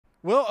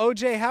Will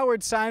O.J.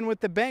 Howard sign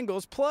with the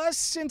Bengals? Plus,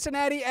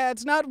 Cincinnati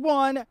adds not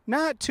one,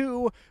 not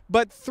two,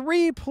 but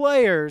three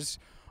players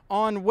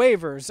on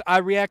waivers. I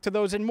react to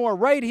those and more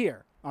right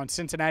here on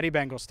Cincinnati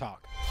Bengals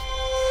Talk.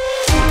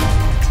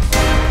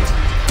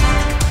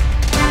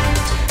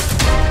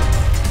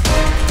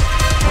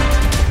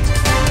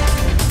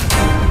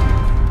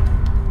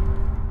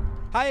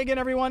 Hi again,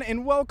 everyone,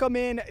 and welcome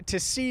in to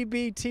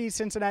CBT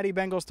Cincinnati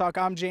Bengals Talk.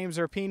 I'm James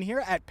Rapien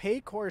here at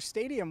Paycor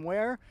Stadium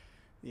where,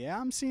 yeah,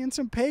 I'm seeing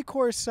some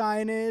Paycor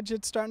signage.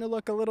 It's starting to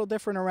look a little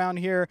different around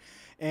here,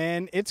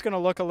 and it's going to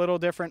look a little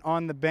different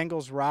on the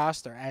Bengals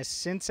roster as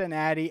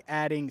Cincinnati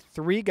adding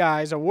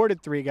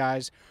awarded three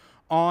guys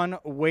on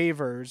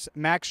waivers.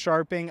 Max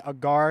Scharping, a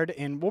guard,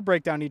 and we'll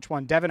break down each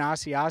one. Devin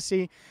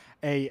Asiasi,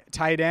 a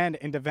tight end,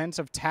 and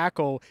defensive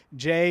tackle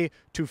Jay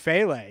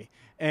Tufele.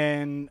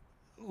 And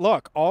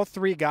look, all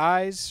three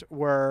guys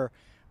were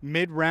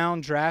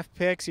mid-round draft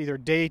picks, either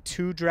day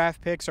 2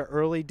 draft picks or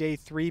early day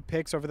 3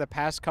 picks over the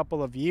past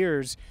couple of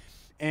years.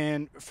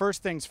 And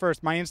first things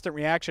first, my instant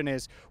reaction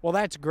is, well,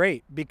 that's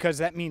great because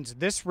that means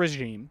this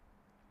regime,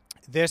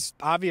 this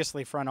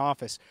obviously front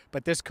office,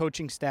 but this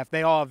coaching staff,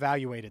 they all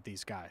evaluated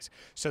these guys.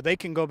 So they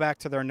can go back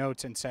to their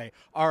notes and say,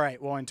 all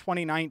right, well, in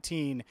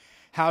 2019,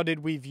 how did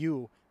we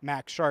view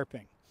Max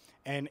Scharping?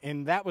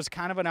 And that was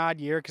kind of an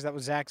odd year because that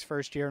was Zach's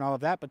first year and all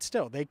of that, but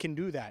still, they can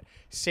do that.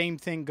 Same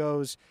thing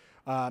goes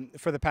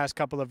for the past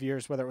couple of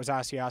years, whether it was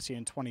Asiasi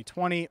in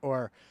 2020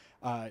 or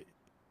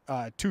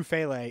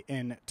Tufele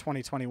in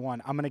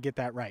 2021. I'm going to get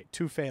that right.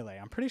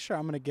 Tufele. I'm pretty sure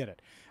I'm going to get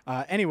it.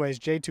 Anyways,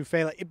 Jay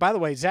Tufele. By the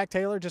way, Zach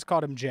Taylor just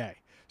called him Jay.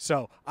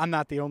 So I'm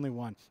not the only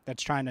one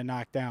that's trying to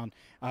knock down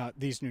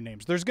these new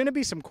names. There's going to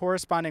be some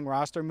corresponding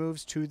roster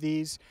moves to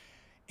these.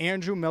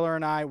 Andrew Miller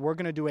and I, we're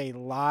going to do a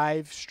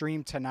live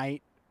stream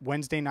tonight,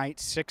 Wednesday night,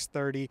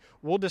 6:30.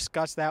 We'll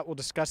discuss that. We'll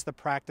discuss the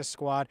practice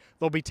squad.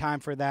 There'll be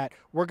time for that.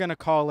 We're going to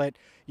call it,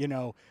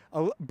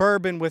 a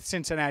bourbon with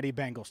Cincinnati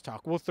Bengals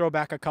Talk. We'll throw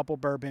back a couple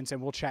bourbons,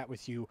 and we'll chat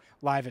with you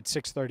live at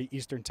 6:30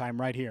 Eastern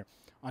Time right here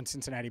on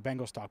Cincinnati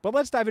Bengals Talk. But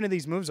let's dive into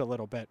these moves a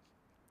little bit.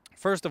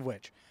 First of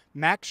which,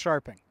 Max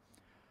Scharping.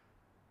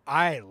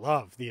 I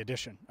love the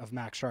addition of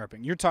Max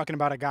Scharping. You're talking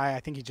about a guy, I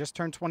think he just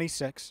turned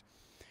 26.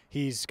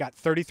 He's got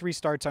 33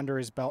 starts under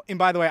his belt. And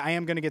by the way, I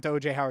am going to get to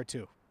O.J. Howard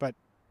too, but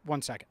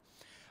 1 second.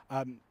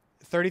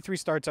 33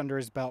 starts under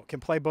his belt, can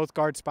play both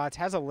guard spots,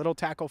 has a little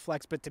tackle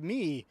flex, but to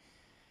me,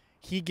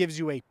 he gives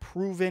you a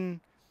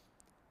proven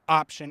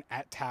option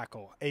at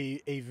tackle,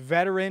 a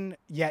veteran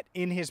yet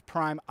in his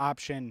prime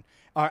option,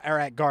 or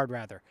at guard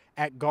rather,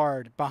 at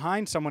guard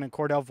behind someone in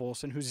Cordell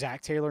Volson, who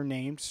Zach Taylor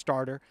named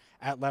starter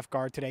at left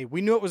guard today.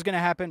 We knew it was going to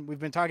happen. We've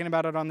been talking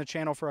about it on the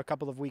channel for a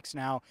couple of weeks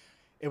now.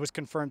 It was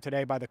confirmed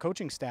today by the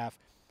coaching staff.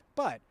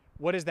 But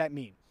what does that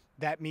mean?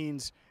 That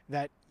means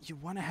that you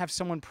want to have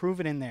someone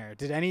proven in there.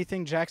 Did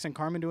anything Jackson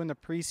Carman do in the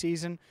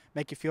preseason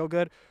make you feel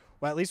good?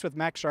 Well, at least with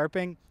Max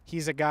Scharping,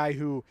 he's a guy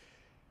who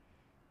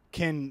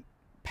can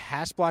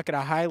pass block at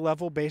a high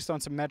level based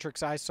on some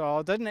metrics I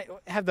saw. Doesn't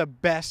have the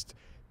best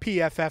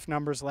PFF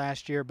numbers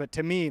last year, but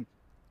to me,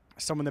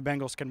 someone the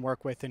Bengals can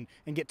work with and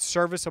get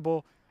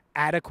serviceable,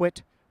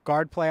 adequate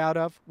guard play out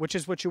of, which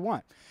is what you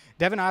want.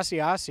 Devin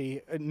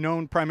Asiasi,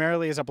 known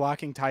primarily as a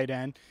blocking tight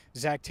end.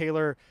 Zach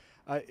Taylor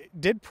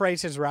did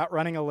praise his route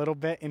running a little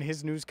bit in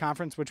his news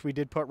conference, which we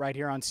did put right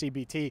here on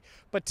CBT.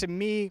 But to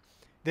me,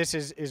 this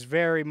is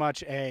very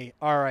much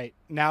all right,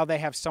 now they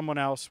have someone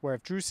else where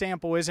if Drew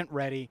Sample isn't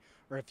ready,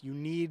 or if you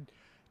need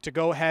to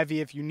go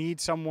heavy, if you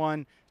need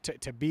someone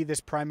to be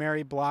this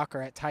primary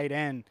blocker at tight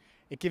end,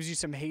 it gives you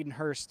some Hayden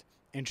Hurst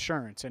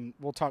insurance. And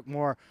we'll talk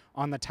more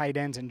on the tight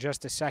ends in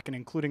just a second,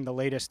 including the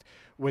latest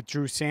with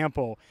Drew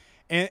Sample.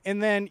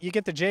 And then you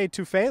get the Jay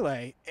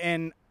Tufele,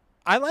 and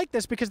I like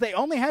this because they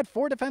only had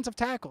 4 defensive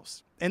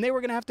tackles, and they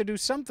were going to have to do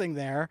something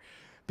there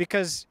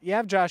because you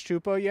have Josh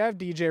Tupou, you have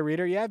DJ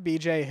Reader, you have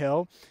BJ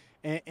Hill,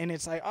 and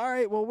it's like, all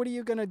right, well, what are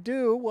you going to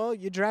do? Well,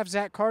 you draft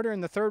Zach Carter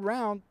in the 3rd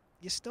round.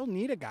 You still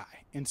need a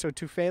guy. And so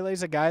Tufele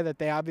is a guy that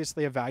they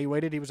obviously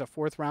evaluated. He was a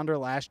 4th rounder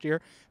last year,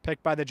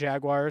 picked by the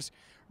Jaguars,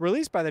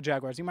 released by the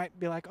Jaguars. You might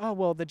be like, oh,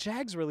 well, the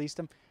Jags released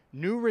him.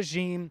 New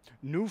regime,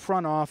 new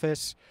front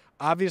office.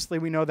 Obviously,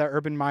 we know that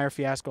Urban Meyer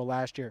fiasco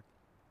last year.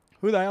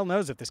 Who the hell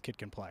knows if this kid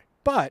can play?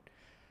 But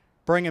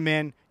bring him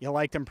in. You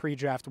liked him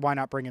pre-draft. Why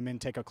not bring him in,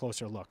 take a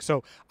closer look?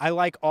 So I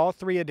like all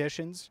 3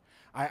 additions.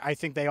 I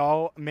think they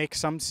all make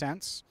some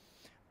sense.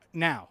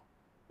 Now,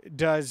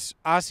 does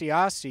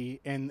Asiasi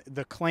and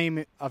the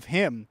claim of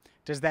him,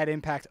 does that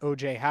impact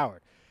O.J.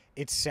 Howard?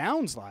 It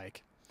sounds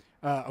like,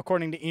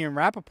 according to Ian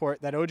Rappaport,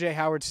 that O.J.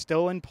 Howard's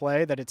still in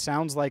play, that it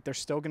sounds like they're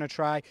still going to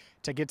try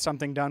to get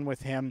something done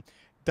with him.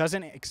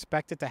 Doesn't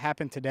expect it to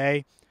happen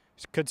today.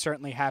 Could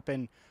certainly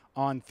happen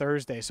on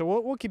Thursday. So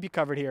we'll keep you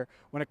covered here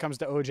when it comes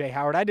to O.J.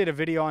 Howard. I did a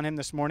video on him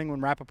this morning when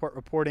Rappaport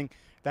reporting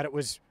that it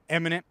was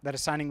imminent, that a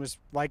signing was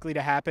likely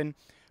to happen.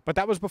 But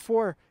that was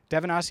before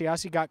Devin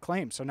Asiasi got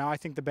claimed. So now I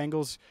think the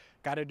Bengals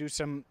got to do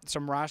some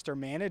roster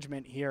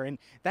management here. And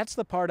that's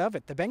the part of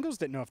it. The Bengals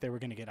didn't know if they were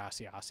going to get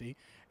Asiasi.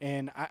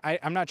 And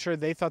I'm not sure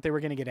they thought they were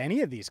going to get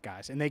any of these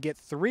guys. And they get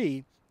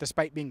 3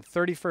 despite being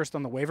 31st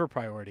on the waiver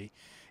priority.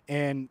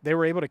 And they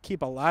were able to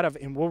keep a lot of,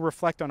 and we'll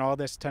reflect on all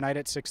this tonight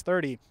at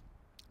 6:30,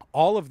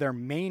 all of their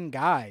main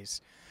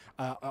guys,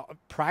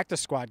 practice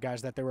squad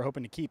guys that they were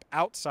hoping to keep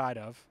outside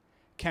of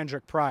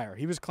Kendric Pryor.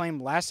 He was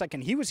claimed last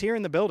second. He was here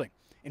in the building.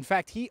 In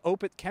fact,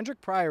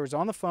 Kendric Pryor was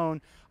on the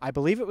phone, I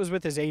believe it was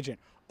with his agent,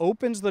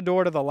 opens the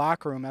door to the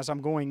locker room as I'm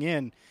going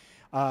in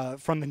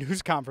from the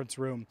news conference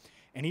room,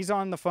 and he's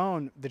on the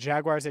phone. The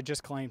Jaguars had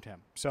just claimed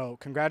him. So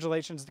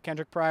congratulations to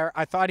Kendric Pryor.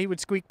 I thought he would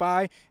squeak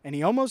by, and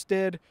he almost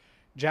did.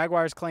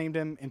 Jaguars claimed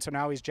him, and so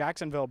now he's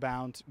Jacksonville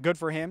bound. Good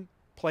for him.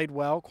 Played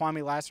well.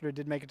 Kwame Lassiter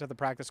did make it to the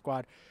practice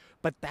squad.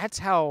 But that's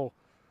how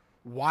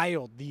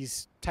wild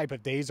these type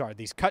of days are,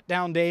 these cut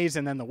down days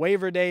and then the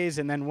waiver days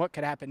and then what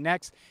could happen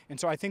next. And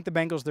so I think the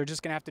Bengals, they're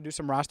just going to have to do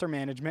some roster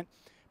management.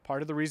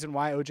 Part of the reason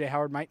why O.J.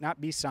 Howard might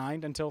not be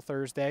signed until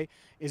Thursday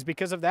is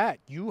because of that.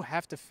 You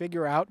have to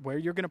figure out where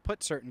you're going to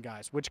put certain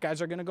guys, which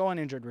guys are going to go on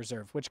injured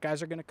reserve, which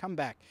guys are going to come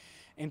back.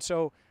 And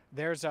so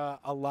there's a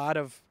lot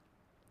of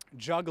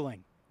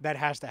juggling that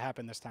has to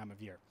happen this time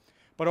of year.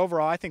 But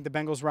overall, I think the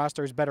Bengals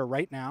roster is better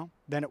right now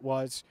than it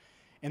was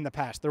in the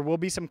past. There will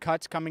be some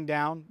cuts coming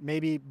down.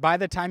 Maybe by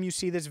the time you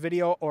see this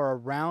video or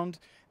around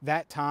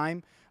that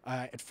time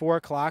at 4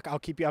 o'clock, I'll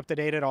keep you up to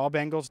date at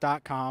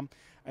allbengals.com.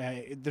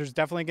 There's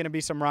definitely going to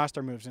be some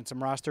roster moves and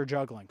some roster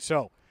juggling.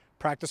 So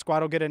practice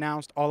squad will get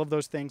announced, all of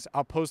those things.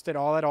 I'll post it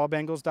all at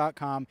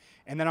allbengals.com,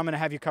 and then I'm going to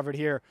have you covered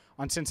here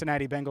on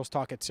Cincinnati Bengals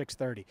Talk at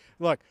 6:30.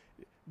 Look,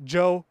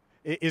 Joe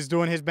is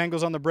doing his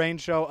Bengals on the Brain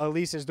show.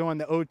 Elise is doing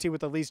the OT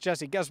with Elise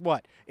Jesse. Guess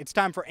what? It's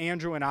time for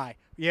Andrew and I.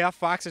 Yeah,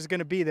 Fox is going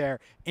to be there.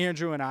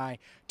 Andrew and I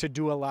to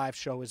do a live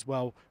show as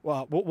well.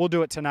 Well, we'll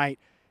do it tonight.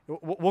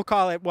 We'll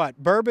call it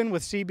what? Bourbon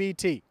with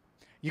CBT.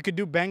 You could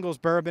do Bengals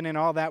bourbon and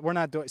all that. We're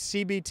not doing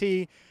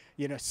CBT.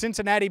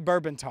 Cincinnati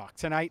Bourbon Talk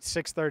tonight,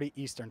 6:30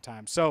 Eastern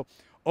time. So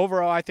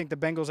overall, I think the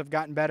Bengals have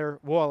gotten better.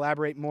 We'll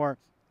elaborate more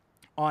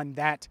on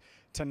that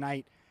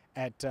tonight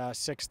at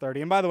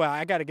 6:30. And by the way,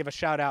 I got to give a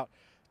shout out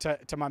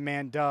to my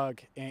man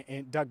Doug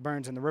and Doug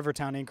Burns and the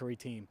Rivertown Inquiry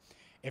team.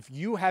 If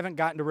you haven't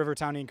gotten to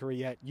Rivertown Inquiry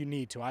yet, you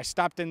need to. I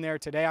stopped in there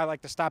today. I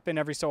like to stop in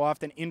every so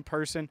often in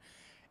person.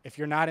 If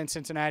you're not in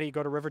Cincinnati,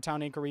 go to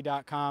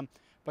rivertowninquiry.com.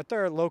 But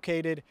they're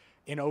located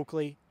in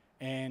Oakley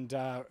and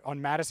on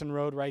Madison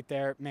Road right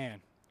there.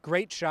 Man,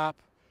 great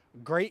shop,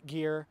 great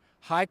gear,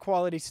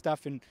 high-quality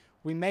stuff, and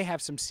we may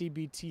have some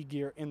CBT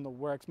gear in the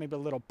works, maybe a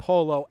little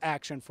polo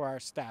action for our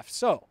staff.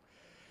 So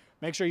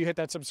make sure you hit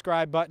that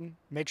subscribe button.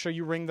 Make sure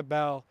you ring the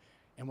bell,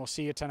 and we'll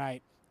see you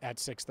tonight at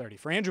 6:30.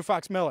 For Andrew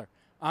Fox Miller,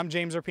 I'm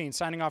James Rapien,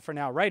 signing off for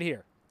now right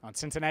here on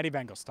Cincinnati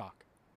Bengals Talk.